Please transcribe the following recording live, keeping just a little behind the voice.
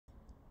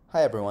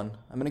Hi everyone,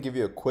 I'm going to give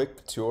you a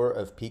quick tour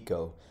of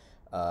Pico.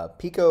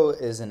 Pico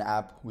is an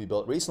app we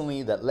built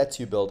recently that lets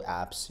you build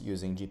apps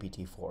using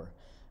GPT-4.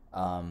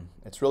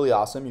 It's really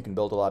awesome. You can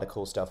build a lot of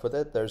cool stuff with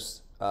it.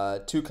 There's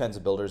two kinds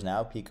of builders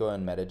now, Pico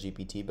and Meta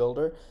GPT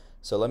Builder.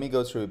 So let me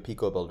go through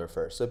Pico Builder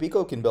first. So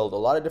Pico can build a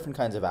lot of different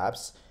kinds of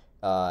apps.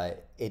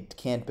 It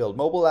can't build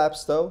mobile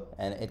apps though,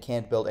 and it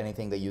can't build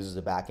anything that uses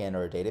a backend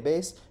or a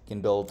database. It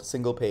can build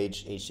single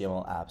page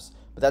HTML apps,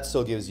 but that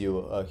still gives you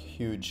a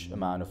huge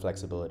amount of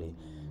flexibility.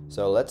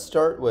 So let's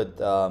start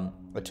with a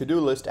to-do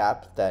list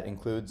app that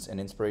includes an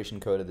inspiration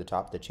code at the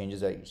top that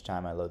changes each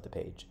time I load the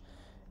page.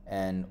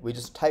 And we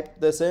just type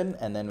this in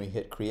and then we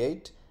hit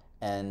create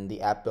and the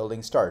app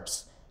building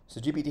starts. So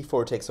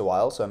GPT-4 takes a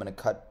while, so I'm going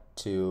to cut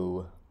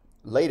to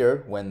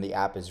later when the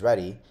app is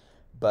ready.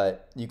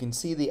 But you can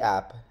see the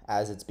app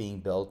as it's being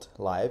built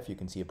live. You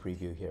can see a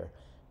preview here.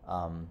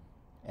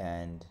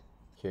 And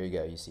here you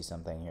go, you see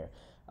something here.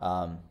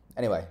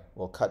 Anyway,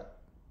 we'll cut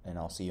and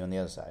I'll see you on the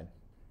other side.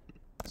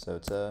 So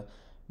it's a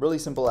really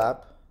simple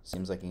app.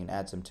 Seems like you can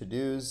add some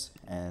to-dos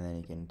and then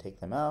you can take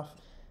them off.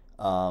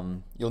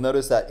 You'll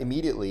notice that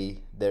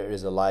immediately there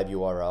is a live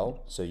URL,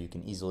 so you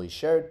can easily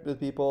share it with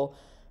people.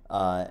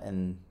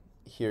 And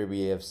here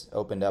we have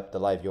opened up the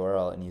live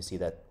URL and you see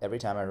that every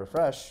time I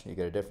refresh, you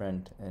get a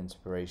different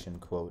inspiration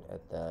quote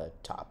at the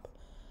top.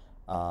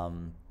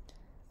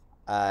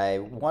 I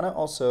want to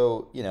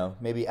also,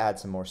 maybe add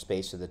some more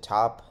space to the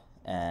top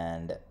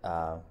and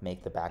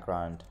make the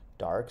background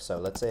dark. So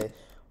let's say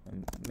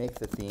make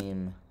the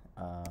theme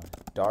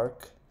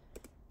dark,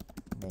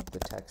 make the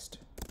text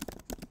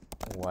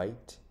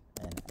white,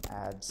 and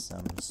add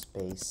some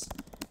space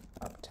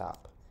up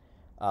top.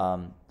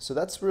 So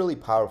that's really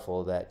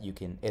powerful that you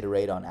can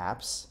iterate on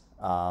apps.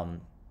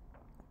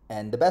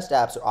 And the best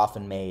apps are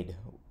often made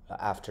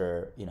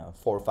after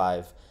 4,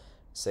 5,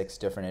 6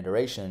 different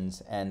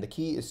iterations. And the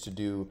key is to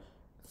do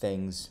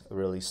things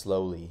really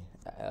slowly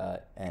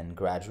and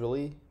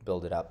gradually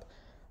build it up.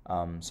 So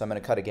I'm going to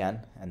cut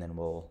again, and then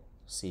we'll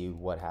see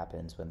what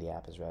happens when the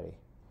app is ready.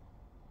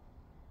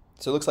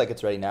 So it looks like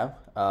it's ready now.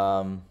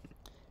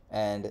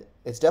 And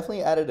it's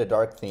definitely added a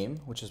dark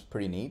theme, which is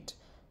pretty neat.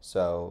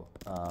 So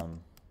go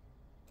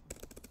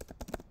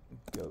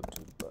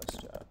to bus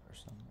stop or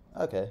something.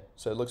 Okay,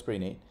 so it looks pretty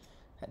neat.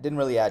 It didn't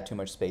really add too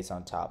much space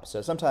on top.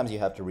 So sometimes you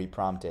have to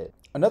reprompt it.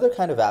 Another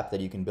kind of app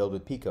that you can build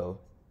with Pico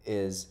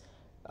is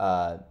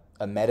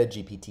a Meta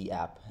GPT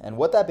app. And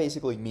what that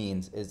basically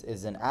means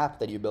is an app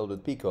that you build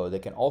with Pico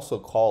that can also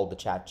call the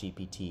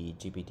GPT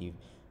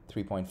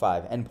 3.5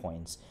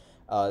 endpoints.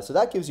 So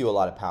that gives you a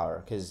lot of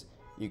power because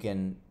you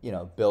can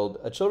build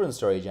a children's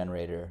story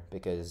generator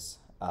because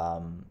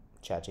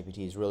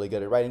ChatGPT is really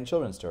good at writing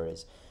children's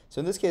stories. So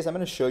in this case, I'm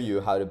going to show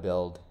you how to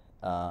build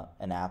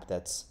an app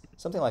that's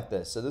something like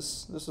this. So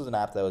this was an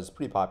app that was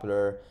pretty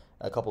popular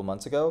a couple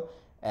months ago.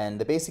 And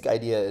the basic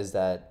idea is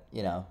that,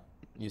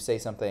 you say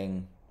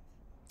something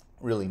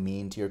really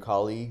mean to your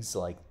colleagues,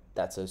 like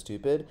that's so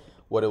stupid.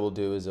 What it will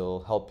do is it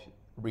will help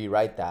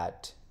rewrite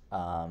that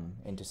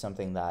into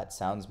something that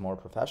sounds more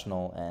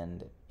professional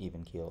and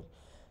even-keeled.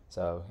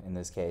 So in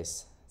this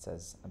case, it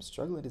says, I'm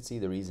struggling to see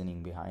the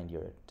reasoning behind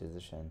your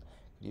decision.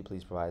 Could you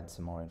please provide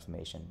some more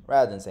information?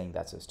 Rather than saying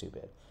that's so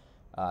stupid.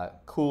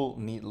 Cool,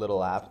 neat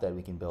little app that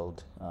we can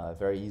build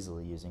very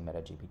easily using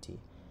MetaGPT.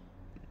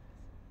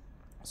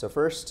 So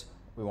first,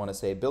 we want to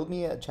say, build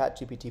me a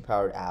ChatGPT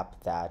powered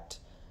app that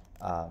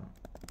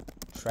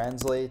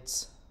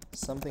translates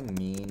something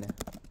mean,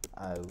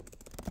 I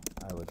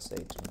would say,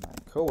 to my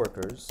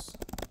coworkers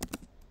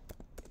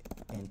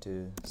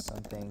into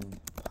something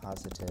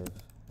positive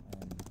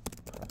and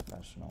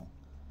professional.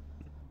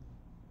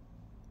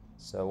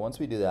 So once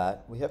we do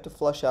that, we have to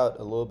flush out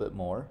a little bit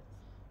more.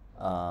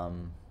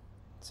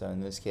 So in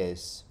this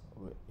case,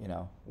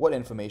 what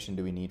information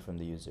do we need from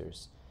the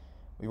users?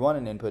 We want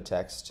an input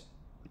text,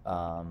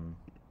 and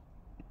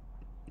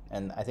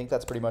I think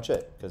that's pretty much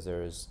it because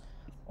there's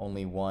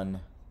only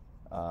one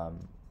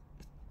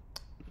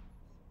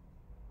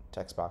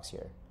text box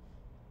here.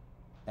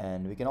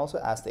 And we can also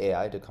ask the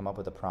AI to come up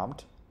with a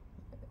prompt.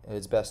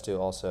 It's best to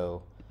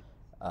also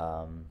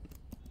update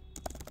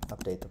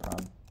the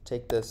prompt.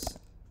 Take this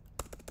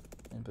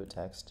input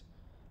text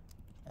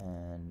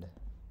and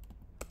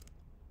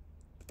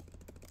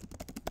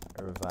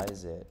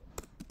revise it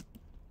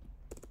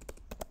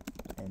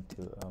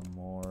into a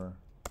more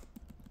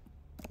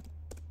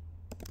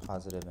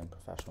positive and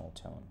professional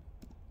tone.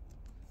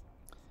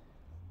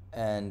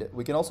 And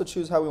we can also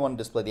choose how we want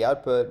to display the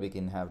output. We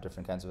can have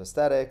different kinds of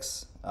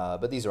aesthetics,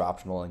 but these are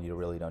optional and you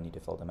really don't need to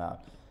fill them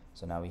out.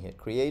 So now we hit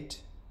create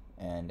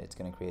and it's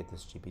going to create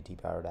this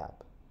GPT powered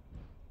app.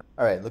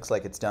 All right, looks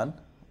like it's done.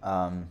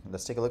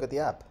 Let's take a look at the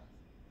app.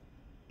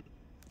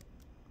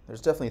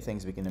 There's definitely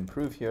things we can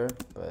improve here,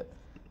 but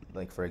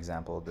like for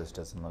example, this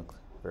doesn't look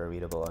very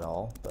readable at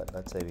all. But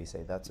let's say we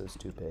say, that's so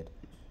stupid.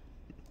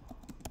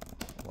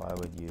 Why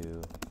would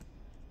you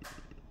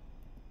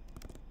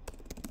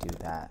do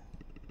that?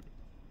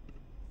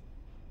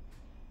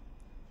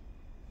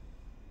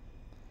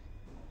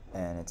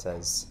 And it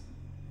says,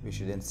 We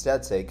should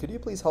instead say, could you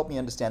please help me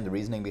understand the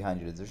reasoning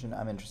behind your decision?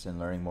 I'm interested in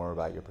learning more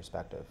about your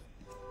perspective.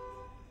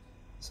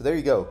 So there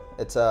you go.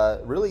 It's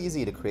really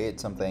easy to create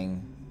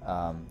something,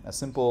 a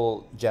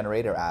simple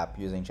generator app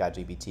using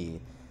ChatGPT,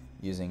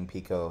 using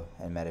Pico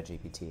and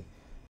MetaGPT.